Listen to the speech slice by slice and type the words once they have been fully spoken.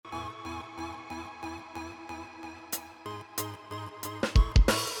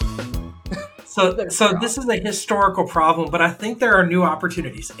So this is a historical problem, but I think there are new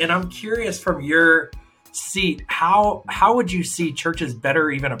opportunities. And I'm curious from your seat, how would you see churches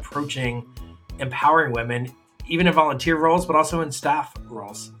better even approaching empowering women, even in volunteer roles, but also in staff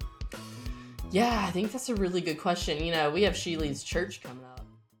roles? Yeah, I think that's a really good question. We have She Leads Church coming up.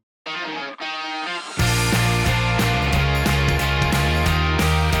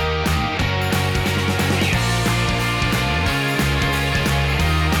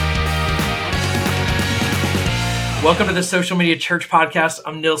 Welcome to the Social Media Church Podcast.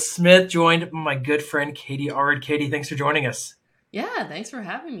 I'm Neil Smith, joined by my good friend Katie Allred. Katie, thanks for joining us. Yeah, thanks for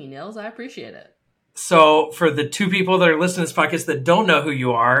having me, Nils. I appreciate it. So, for the two people that are listening to this podcast that don't know who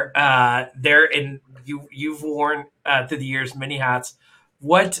you are, you've worn through the years many hats.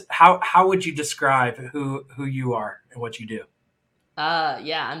 How would you describe who you are and what you do?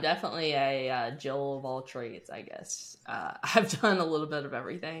 Yeah, I'm definitely a Jill of all trades, I guess. I've done a little bit of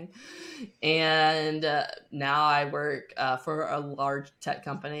everything, and now I work for a large tech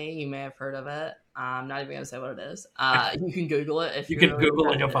company. You may have heard of it. I'm not even going to say what it is. You can Google it if you can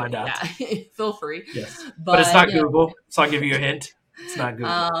Google and you'll find out. Yeah, feel free. Yes, but it's not Google, so I'll give you a hint. It's not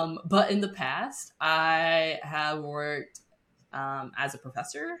Google. But in the past, I have worked as a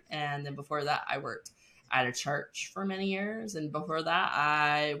professor, and then before that, I worked at a church for many years, and before that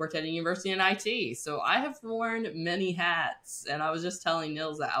I worked at a university in IT. So I have worn many hats, and I was just telling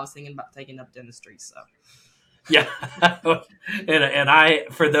Nils that I was thinking about taking up dentistry. So yeah, and I,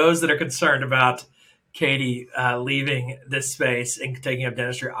 for those that are concerned about Katie leaving this space and taking up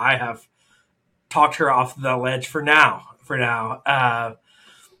dentistry, I have talked her off the ledge for now.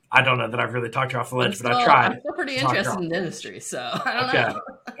 I don't know that I've really talked her off the ledge, but I've tried. I'm still pretty interested in dentistry, so I don't know.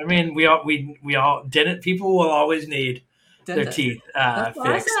 I mean, we all people will always need their teeth That's what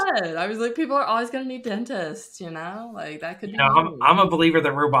fixed. I said. I was like, people are always going to need dentists, like that could be. I'm a believer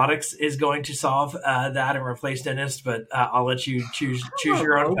that robotics is going to solve that and replace dentists, but I'll let you choose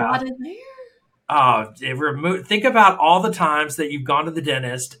your own path. Think about all the times that you've gone to the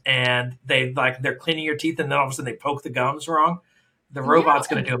dentist and they're cleaning your teeth, and then all of a sudden they poke the gums wrong. The robot's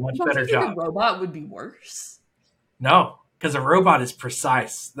going to do a much better job. The robot would be worse. No, because a robot is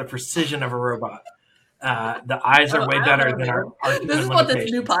precise. The precision of a robot. The eyes are way better than our This is what this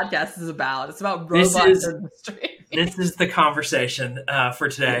new podcast is about. It's about robots industry. This is the conversation for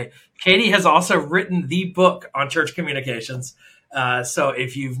today. Katie has also written the book on church communications. So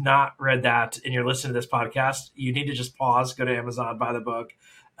if you've not read that and you're listening to this podcast, you need to just pause, go to Amazon, buy the book.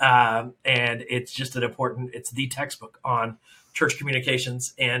 And it's just it's the textbook on church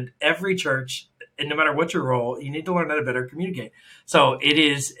communications, and every church, and no matter what your role, you need to learn how to better communicate. So it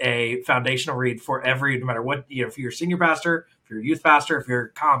is a foundational read for no matter what, if you're a senior pastor, if you're a youth pastor, if you're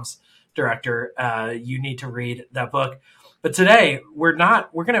a comms director, you need to read that book. But today we're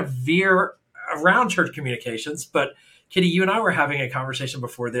going to veer around church communications, but Kitty, you and I were having a conversation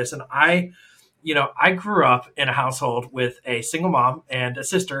before this, and I grew up in a household with a single mom and a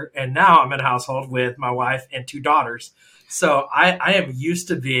sister, and now I'm in a household with my wife and two daughters. So I am used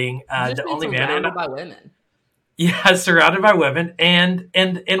to being the only man. Surrounded by women. Yeah, surrounded by women. And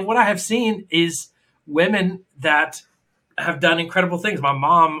what I have seen is women that have done incredible things. My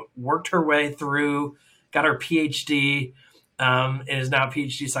mom worked her way through, got her PhD, and is now a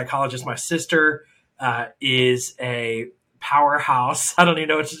PhD psychologist. My sister is a powerhouse. I don't even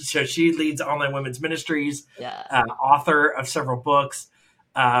know what she leads online women's ministries, author of several books.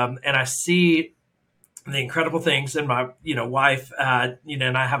 And I see the incredible things. And my, wife, and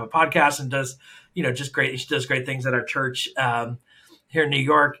I have a podcast and does, just great. She does great things at our church here in New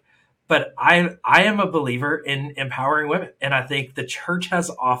York. But I am a believer in empowering women. And I think the church has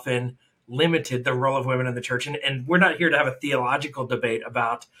often limited the role of women in the church. And we're not here to have a theological debate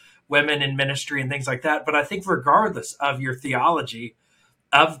about women in ministry and things like that. But I think regardless of your theology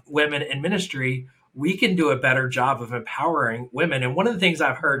of women in ministry, we can do a better job of empowering women. And one of the things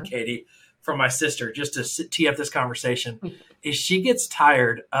I've heard, Katie, from my sister, just to tee up this conversation, is she gets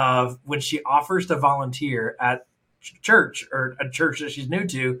tired of when she offers to volunteer at church or a church that she's new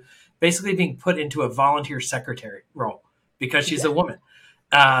to, basically being put into a volunteer secretary role because she's a woman.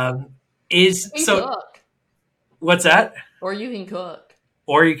 Cook. What's that? Or you can cook.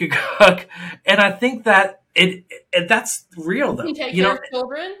 Or you could cook. And I think that that's real, though. You can take care of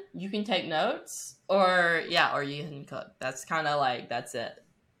children, you can take notes, or you can cook. That's kind of that's it.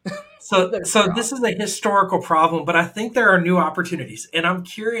 So this is a historical problem, but I think there are new opportunities. And I'm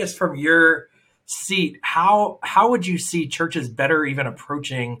curious from your seat, how would you see churches better even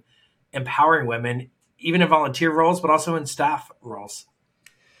approaching empowering women, even in volunteer roles, but also in staff roles?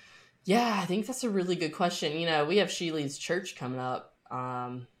 Yeah, I think that's a really good question. We have She Leads Church coming up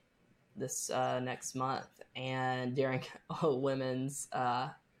next month, and during Women's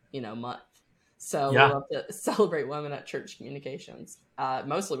month. So we Yeah. love to celebrate women at church communications,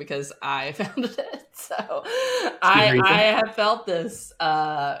 mostly because I founded it. So It's a good I reason. have felt this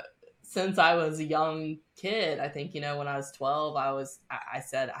since I was a young kid. I think, when I was 12, I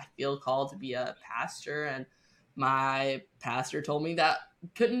said, I feel called to be a pastor. And my pastor told me that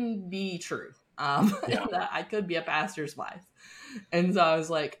couldn't be true. Yeah. That I could be a pastor's wife. And so I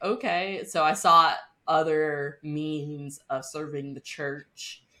was like, okay. So I sought other means of serving the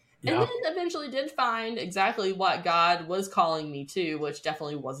church, and Yeah. then eventually did find exactly what God was calling me to, which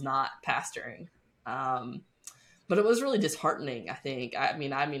definitely was not pastoring. Um, but it was really disheartening, I think. I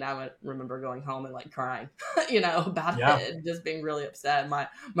remember going home and like crying, about Yeah. it, and just being really upset.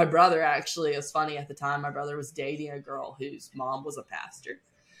 My brother, actually, it was funny at the time. My brother was dating a girl whose mom was a pastor,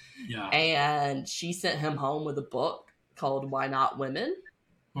 Yeah. and she sent him home with a book called Why Not Women.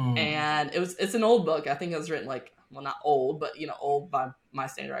 Mm. And it's an old book. I think it was written like, well, not old, but old by my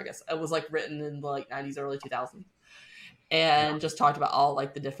standard, I guess. It was like written in the like 90s, early 2000s, Yeah. and just talked about all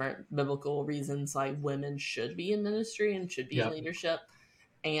like the different biblical reasons like women should be in ministry and should be in Yeah. leadership.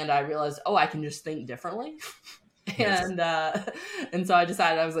 And I realized, oh, I can just think differently. Yes. And so I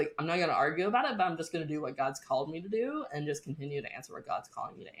decided, I was like, I'm not going to argue about it, but I'm just going to do what God's called me to do and just continue to answer what God's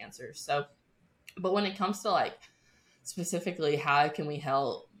calling me to answer. So, but when it comes to like specifically how can we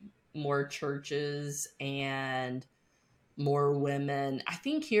help more churches and more women, I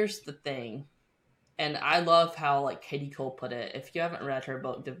think here's the thing. And I love how like Katie Cole put it. If you haven't read her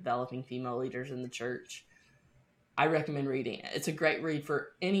book, Developing Female Leaders in the Church, I recommend reading it. It's a great read for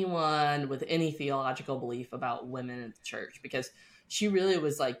anyone with any theological belief about women in the church, because she really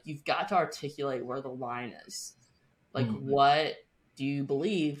was like, you've got to articulate where the line is. Like, what do you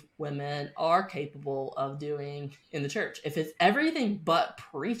believe women are capable of doing in the church? If it's everything but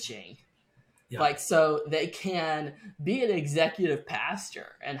preaching, like, so they can be an executive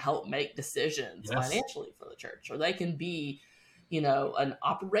pastor and help make decisions financially for the church, or they can be, an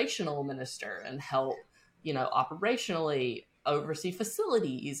operational minister and help, operationally oversee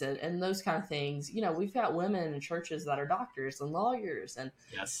facilities and those kind of things. We've got women in churches that are doctors and lawyers and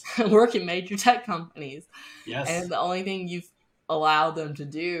work in major tech companies. And the only thing you've allowed them to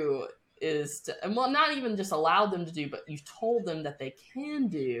do is not even just allowed them to do, but you've told them that they can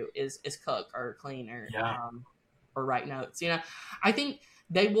do is cook or clean or write notes. I think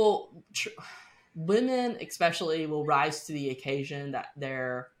they will, women especially will rise to the occasion that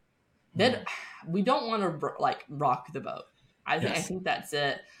we don't want to like rock the boat. I think that's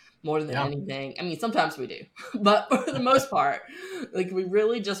it more than anything. I mean, sometimes we do, but for the most part, like we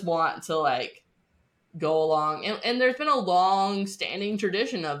really just want to like go along, and there's been a long standing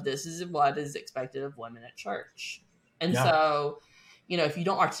tradition of this is what is expected of women at church. And so, if you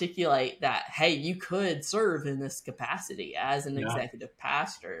don't articulate that, hey, you could serve in this capacity as an executive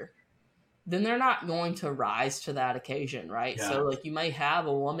pastor, then they're not going to rise to that occasion, right? So like you might have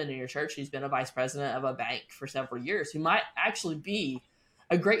a woman in your church who's been a vice president of a bank for several years who might actually be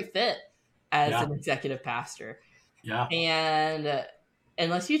a great fit as an executive pastor. And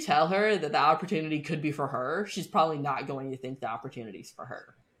unless you tell her that the opportunity could be for her, she's probably not going to think the opportunity's for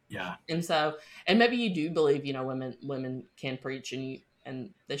her. And so, and maybe you do believe, women can preach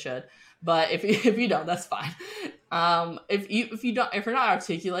and they should, but if you don't, that's fine. If you're not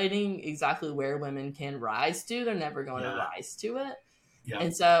articulating exactly where women can rise to, they're never going to rise to it.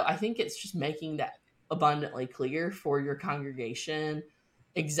 And so I think it's just making that abundantly clear for your congregation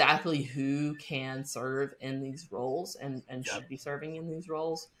exactly who can serve in these roles and should be serving in these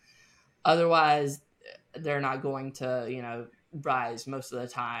roles. Otherwise, they're not going to, rise most of the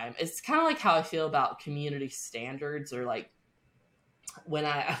time. It's kind of like how I feel about community standards, or like when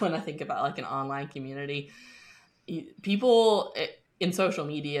I think about like an online community, people in social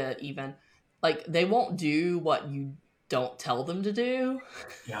media, even like they won't do what you don't tell them to do.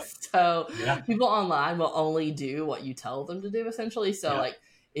 So people online will only do what you tell them to do, essentially. So like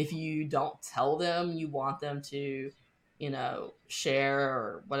if you don't tell them you want them to, share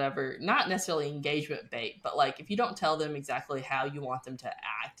or whatever, not necessarily engagement bait, but like if you don't tell them exactly how you want them to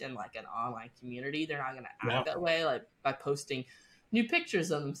act in like an online community, they're not going to act that way, like by posting new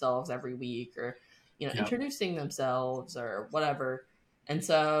pictures of themselves every week, or introducing themselves or whatever. And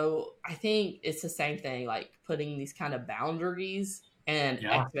so I think it's the same thing, like putting these kind of boundaries and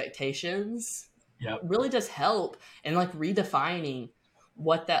expectations really does help, and like redefining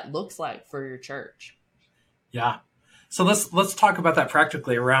what that looks like for your church. So let's talk about that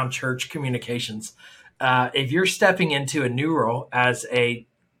practically around church communications. If you're stepping into a new role as a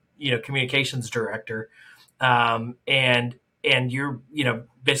communications director, and and you're,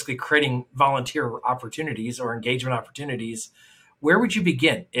 basically creating volunteer opportunities or engagement opportunities, where would you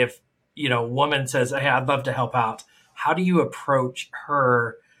begin if, a woman says, "Hey, I'd love to help out"? How do you approach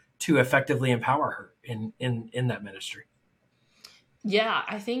her to effectively empower her in that ministry? Yeah,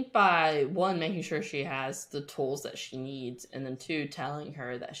 I think by one, making sure she has the tools that she needs, and then two, telling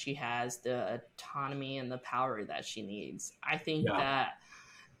her that she has the autonomy and the power that she needs. I think Yeah.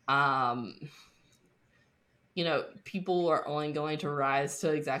 that, um, people are only going to rise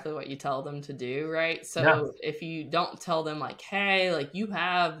to exactly what you tell them to do, right? Yeah. So if you don't tell them, like, hey, like, you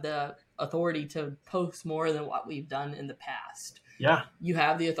have the authority to post more than what we've done in the past, Yeah. you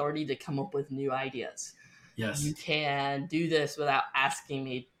have the authority to come up with new ideas. You Yes. can do this without asking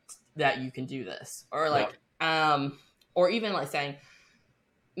me that you can do this, or Yep. like, or even like saying,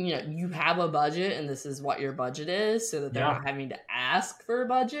 you have a budget and this is what your budget is, so that they're Yeah. not having to ask for a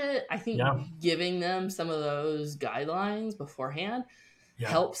budget. I think Yeah. giving them some of those guidelines beforehand Yeah.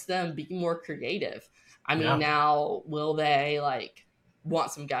 helps them be more creative. I mean, Yeah. now, will they like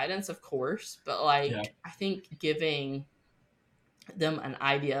want some guidance? Of course, but like, Yeah. I think giving them an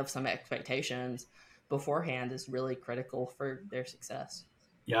idea of some expectations beforehand is really critical for their success.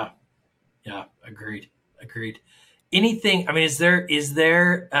 Yeah. Yeah. Agreed. Anything, I mean, is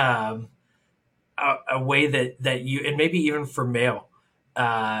there a way that you, and maybe even for male,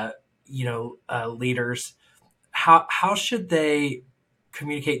 leaders, how should they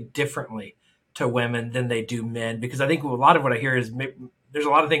communicate differently to women than they do men? Because I think a lot of what I hear is there's a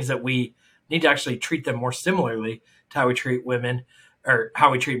lot of things that we need to actually treat them more similarly to how we treat women, or how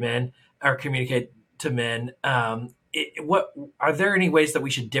we treat men, or communicate to men. What are there any ways that we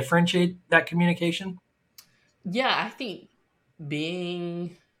should differentiate that communication? Yeah, I think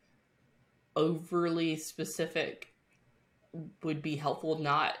being overly specific would be helpful,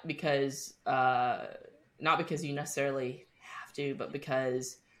 not because you necessarily have to, but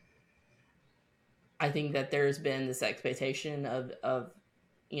because I think that there's been this expectation of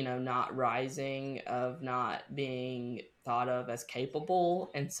not rising, of not being thought of as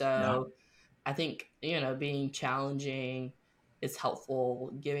capable. And Yeah. so I think, being challenging is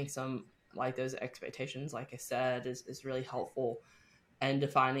helpful. Giving some, like, those expectations, like I said, is really helpful. And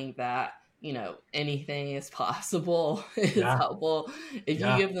defining that, anything is possible is Yeah. helpful. If you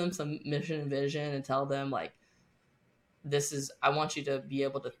Yeah. give them some mission and vision and tell them, like, I want you to be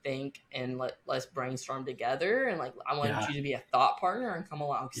able to think, and let's brainstorm together. And like, I want Yeah. you to be a thought partner and come Yeah.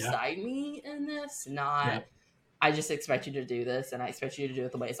 alongside me in this, not, Yeah. I just expect you to do this and I expect you to do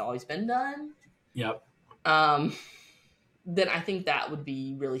it the way it's always been done. Yep. Um, then I think that would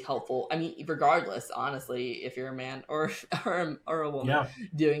be really helpful. I mean, regardless, honestly, if you're a man or or a woman Yeah.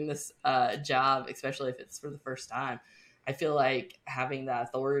 doing this job, especially if it's for the first time, I feel like having that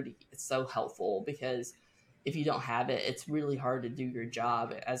authority is so helpful, because if you don't have it, it's really hard to do your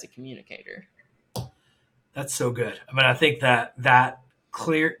job as a communicator. That's so good. I mean, I think that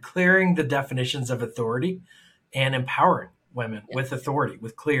clearing the definitions of authority and empowering women Yeah. with authority,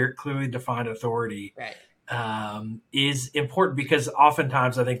 with clearly defined authority, Right. is important, because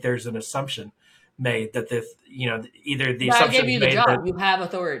oftentimes I think there's an assumption made that either the But I assumption gave you is the made job. that, You have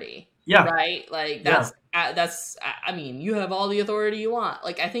authority. yeah, Right? Like, yeah, that's. I mean, you have all the authority you want.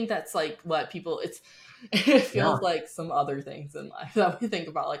 Like, I think that's like what people. It yeah, feels like some other things in life that we think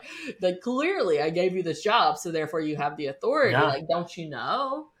about. Like clearly, I gave you this job, so therefore you have the authority. yeah, Like, don't you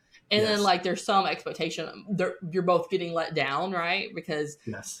know? And then, yes, like, there's some expectation. You're both getting let down, right? Because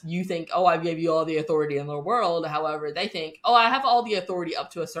yes, you think, oh, I gave you all the authority in the world. However, they think, oh, I have all the authority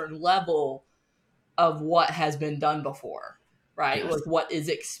up to a certain level of what has been done before, right? yes, Like, what is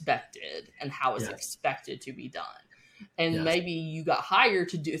expected and how it's yes, expected to be done. And yes, maybe you got hired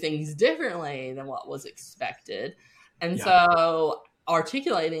to do things differently than what was expected. And yeah, so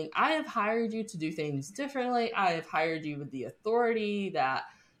articulating, I have hired you to do things differently. I have hired you with the authority that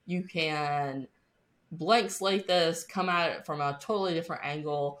you can blank slate this, come at it from a totally different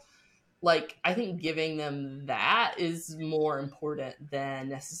angle. Like, I think giving them that is more important than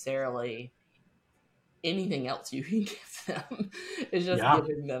necessarily anything else you can give them. It's just yeah,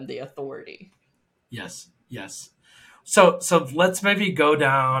 giving them the authority. yes, yes. So let's maybe go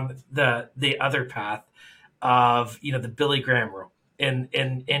down the other path of the Billy Graham rule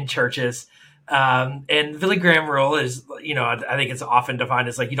in churches. And Billy Graham rule is, I think it's often defined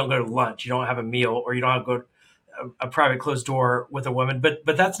as like, you don't go to lunch, you don't have a meal, or you don't have to go a private closed door with a woman. But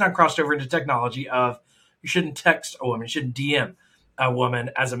that's not crossed over into technology of, you shouldn't text a woman, you shouldn't DM a woman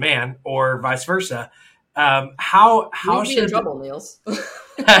as a man, or vice versa. How You'd be in should trouble, Niels.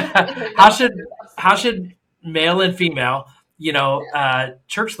 how should male and female,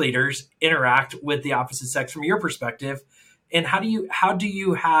 church leaders interact with the opposite sex from your perspective, And how do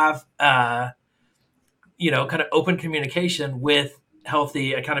you have kind of open communication with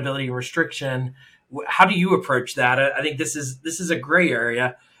healthy accountability and restriction? How do you approach that? I think this is a gray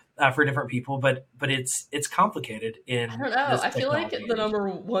area for different people, but it's complicated in I don't know. this I feel like technology the age. number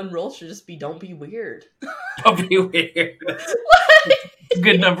one rule should just be don't be weird. Don't be weird. That's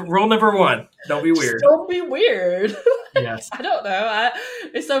good rule number one. Don't be weird. Don't be weird. Yes. I don't know.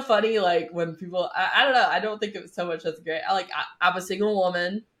 It's so funny, like when people. I don't know. I don't think it's so much that's great. I'm a single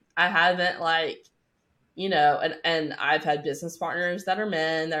woman. I haven't and I've had business partners that are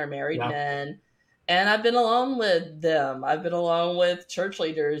men, that are married Yeah. men, and I've been alone with them. I've been alone with church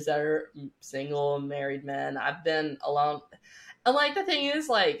leaders that are single and married men. I've been alone, and like the thing is,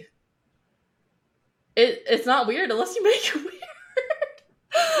 like it's not weird unless you make it weird.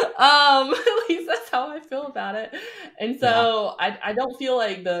 At least that's how I feel about it. And so I don't feel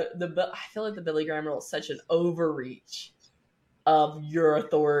like I feel like the Billy Graham rule is such an overreach of your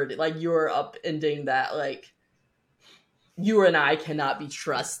authority, like you're upending that, like you and I cannot be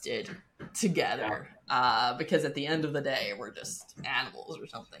trusted together, because at the end of the day we're just animals or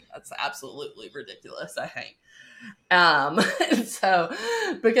something. That's absolutely ridiculous, I think. And so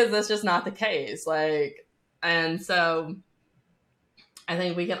because that's just not the case, like, and so I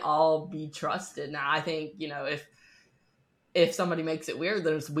think we can all be trusted. Now I think, if somebody makes it weird,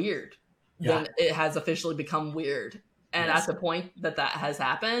 then it's weird. Then it has officially become weird. And Yes. at the point that has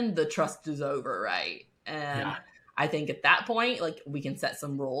happened, the trust is over, right? And I think at that point, like, we can set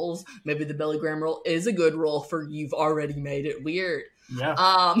some rules. Maybe the Billy Graham rule is a good rule for you've already made it weird. Yeah.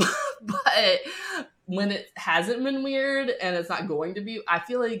 But when it hasn't been weird and it's not going to be, I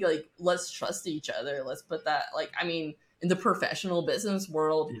feel like let's trust each other. Let's put that, like, I mean, in the professional business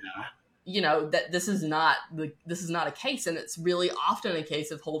world, that this is not a case, and it's really often a case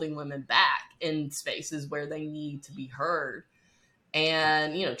of holding women back in spaces where they need to be heard.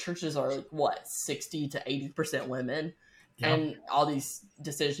 And churches are like 60 to 80% women, and all these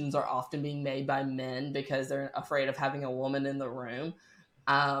decisions are often being made by men because they're afraid of having a woman in the room.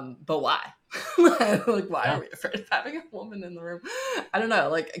 But why? Like, why are we afraid of having a woman in the room? I don't know.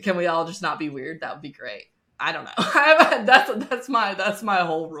 Like, can we all just not be weird? That would be great. I don't know. That's my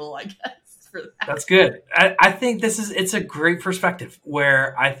whole rule, I guess, for that. That's good. I think it's a great perspective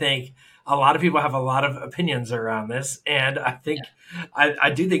where I think a lot of people have a lot of opinions around this. And I think, I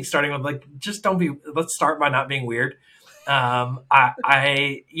do think starting with just let's start by not being weird. I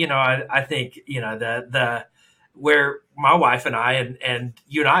think, the where my wife and I, and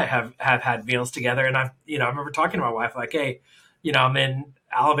you and I have had meals together. And I remember talking to my wife, like, hey, I'm in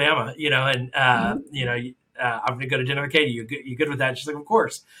Alabama, and, I'm going to go to dinner with Katie. You good with that? And she's like, of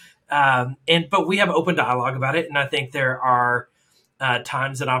course. But we have open dialogue about it. And I think there are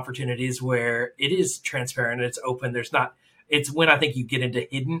times and opportunities where it is transparent. It's open. It's when I think you get into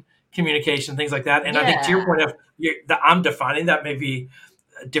hidden communication, things like that. And I think to your point of I'm defining that may be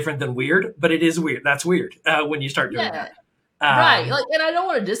different than weird, but it is weird. That's weird when you start doing that. Right. Like, and I don't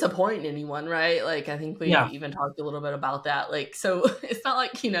want to disappoint anyone, right? Like, I think we even talked a little bit about that. Like, so it's not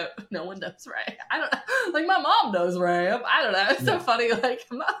like, no one knows Ray. I don't know. Like, my mom knows Ray. I don't know. It's so funny. Like,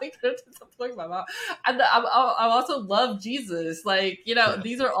 I'm not going to disappoint my mom. And I also love Jesus. Like,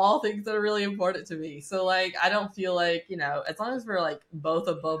 these are all things that are really important to me. So, like, I don't feel like, as long as we're like both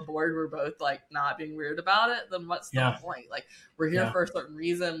above board, we're both like not being weird about it, then what's the point? Like, we're here for a certain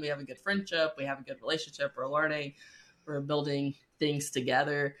reason. We have a good friendship. We have a good relationship. We're learning. We're building things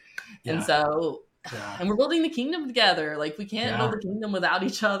together. And so, and we're building the kingdom together. Like, we can't build the kingdom without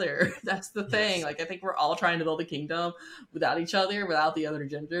each other. That's the thing. Like, I think we're all trying to build a kingdom without each other, without the other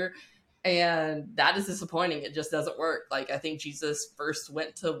gender. And that is disappointing. It just doesn't work. Like, I think Jesus first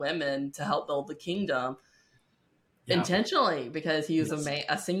went to women to help build the kingdom intentionally, because he was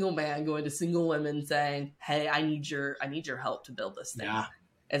a single man going to single women saying, hey, I need your help to build this thing.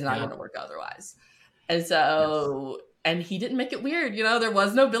 It's not going to work otherwise. And so, and he didn't make it weird. There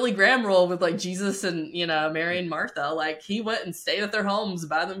was no Billy Graham rule with like Jesus and, Mary and Martha. Like, he went and stayed at their homes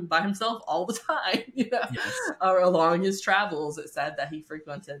by himself all the time, or along his travels. It said that he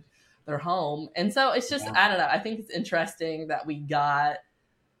frequented their home. And so it's just, I don't know. I think it's interesting that we got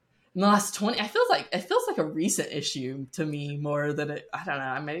in the last 20, it feels like a recent issue to me more than it, I don't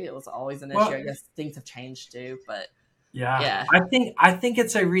know. Maybe it was always an issue. I guess things have changed too, but I think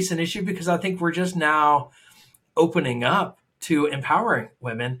it's a recent issue because I think we're just now opening up to empowering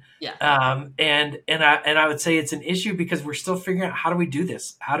women. And I would say it's an issue because we're still figuring out how do we do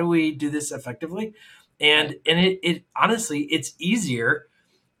this? How do we do this effectively? And it honestly, it's easier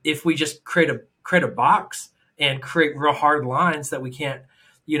if we just create a box and create real hard lines that we can't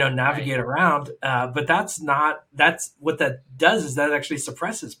navigate around. But that's what that does is that actually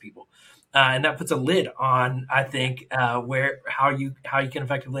suppresses people. And that puts a lid on, I think, how you can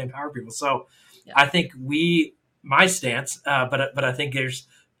effectively empower people. So I think my stance, but I think there's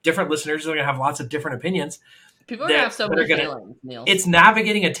different listeners that are going to have lots of different opinions. People are going to have so many feelings, Neil. It's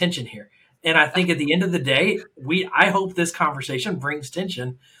navigating a tension here. And I think at the end of the day, I hope this conversation brings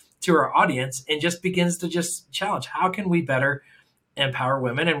tension to our audience and just begins to just challenge. How can we better empower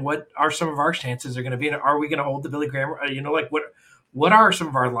women, and what are some of our stances are going to be? And are we going to hold the Billy Graham? What are some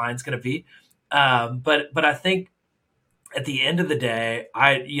of our lines going to be? But I think at the end of the day,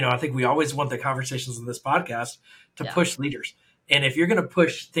 I think we always want the conversations in this podcast to push leaders. And if you're going to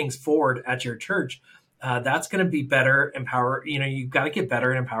push things forward at your church, that's going to be better empower. You've got to get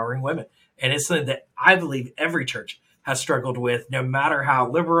better at empowering women. And it's something that I believe every church has struggled with, no matter how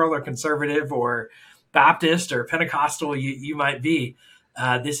liberal or conservative or Baptist or Pentecostal you might be.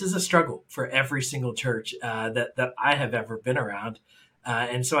 This is a struggle for every single church that I have ever been around.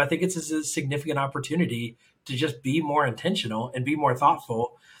 And so I think it's a significant opportunity to just be more intentional and be more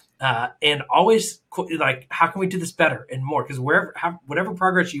thoughtful, and always like, how can we do this better and more? Because whatever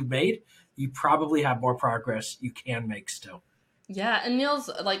progress you've made, you probably have more progress you can make still. Yeah, and Neil's,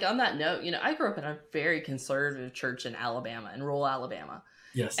 like, on that note, I grew up in a very conservative church in Alabama, in rural Alabama.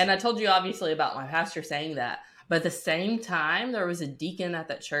 Yes. And I told you, obviously, about my pastor saying that. But at the same time, there was a deacon at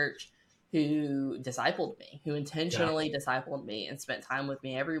that church who discipled me, who intentionally discipled me and spent time with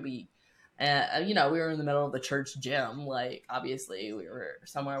me every week. And, we were in the middle of the church gym. Like, obviously, we were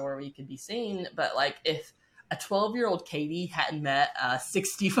somewhere where we could be seen. But, like, if a 12-year-old Katie hadn't met a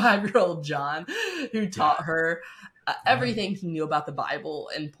 65-year-old John who taught her everything he knew about the Bible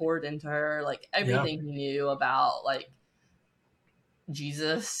and poured into her, like, everything he knew about, like,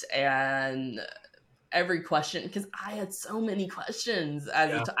 Jesus and every question, because I had so many questions.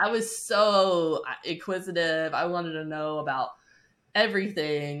 I was so inquisitive. I wanted to know about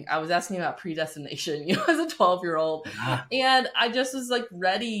everything. I was asking about predestination, as a 12-year-old. And I just was, like,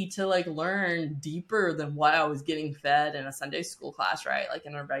 ready to, like, learn deeper than what I was getting fed in a Sunday school class, right? Like,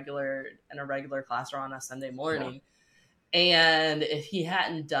 in a regular class or on a Sunday morning. And if he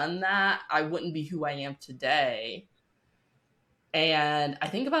hadn't done that, I wouldn't be who I am today. And I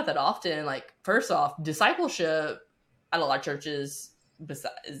think about that often. Like, first off, discipleship at a lot of churches that's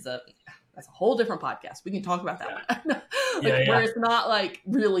a whole different podcast. We can talk about that one. Where it's not, like,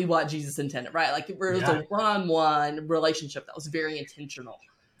 really what Jesus intended, right? Like, where it was a one-on-one relationship that was very intentional.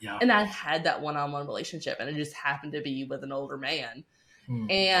 Yeah. And I had that one-on-one relationship, and it just happened to be with an older man.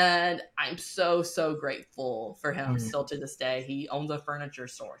 And I'm so, so grateful for him still to this day. He owns a furniture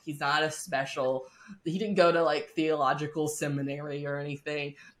store. He's not he didn't go to, like, theological seminary or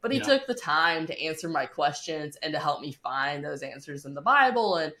anything, but he took the time to answer my questions and to help me find those answers in the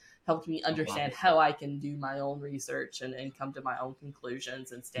Bible, and helped me understand how I can do my own research and come to my own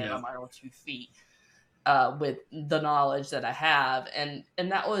conclusions and stand on my own 2 feet with the knowledge that I have. And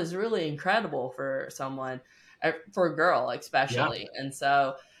that was really incredible for someone, for a girl especially. And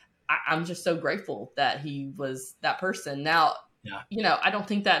so I'm just so grateful that he was that person. Now, I don't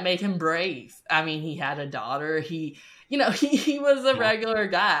think that made him brave. I mean, he had a daughter. He was a regular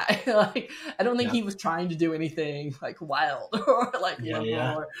guy. Like, I don't think he was trying to do anything, like, wild or, like,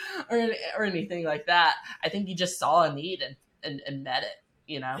 liberal or anything like that. I think he just saw a need and met it,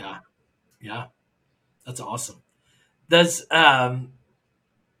 Yeah. That's awesome. This is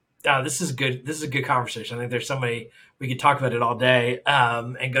good. This is a good conversation. I think there's so many, we could talk about it all day,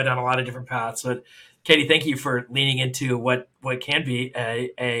 and go down a lot of different paths. But Katie, thank you for leaning into what can be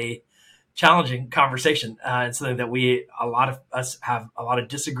a challenging conversation, and something that a lot of us have a lot of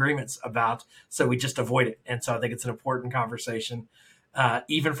disagreements about, so we just avoid it. And so I think it's an important conversation,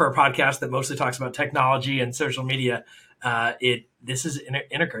 even for a podcast that mostly talks about technology and social media. This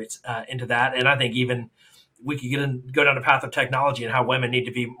integrates into that, and I think even we could go down a path of technology and how women need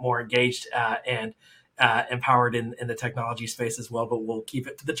to be more engaged and empowered in the technology space as well. But we'll keep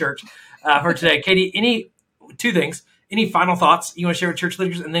it to the church for today. Katie, two things. Any final thoughts you want to share with church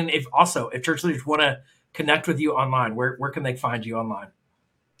leaders? And then if church leaders want to connect with you online, where can they find you online?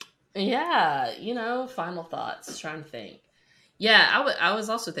 Yeah, final thoughts, trying to think. Yeah, I was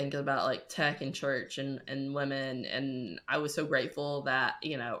also thinking about, like, tech and church and women, and I was so grateful that,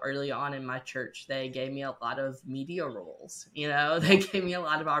 early on in my church, they gave me a lot of media roles. They gave me a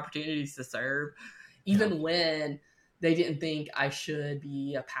lot of opportunities to serve, even when they didn't think I should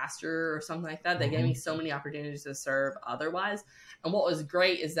be a pastor or something like that. They gave me so many opportunities to serve otherwise. And what was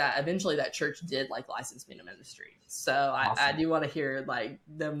great is that eventually that church did, like, license me to ministry. So awesome. I do want to hear, like,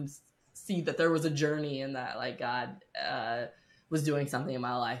 them see that there was a journey in that, like, God was doing something in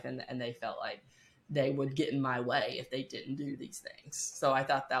my life, and they felt like they would get in my way if they didn't do these things. So I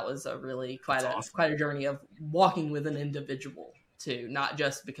thought that was quite a journey of walking with an individual too, not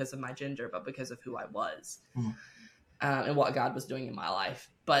just because of my gender, but because of who I was and what God was doing in my life.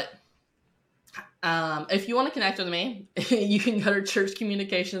 But if you want to connect with me, you can go to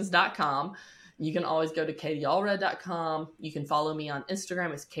churchcommunications.com. You can always go to katieallred.com. You can follow me on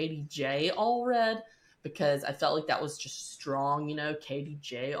Instagram. It's KatieJAllred, because I felt like that was just strong, Katie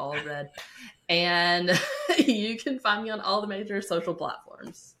J. Allred. And you can find me on all the major social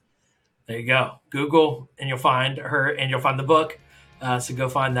platforms. There you go. Google, and you'll find her, and you'll find the book. So go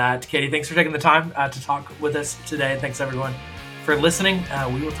find that. Katie, thanks for taking the time to talk with us today. Thanks, everyone, for listening.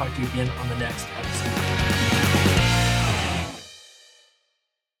 We will talk to you again on the next episode.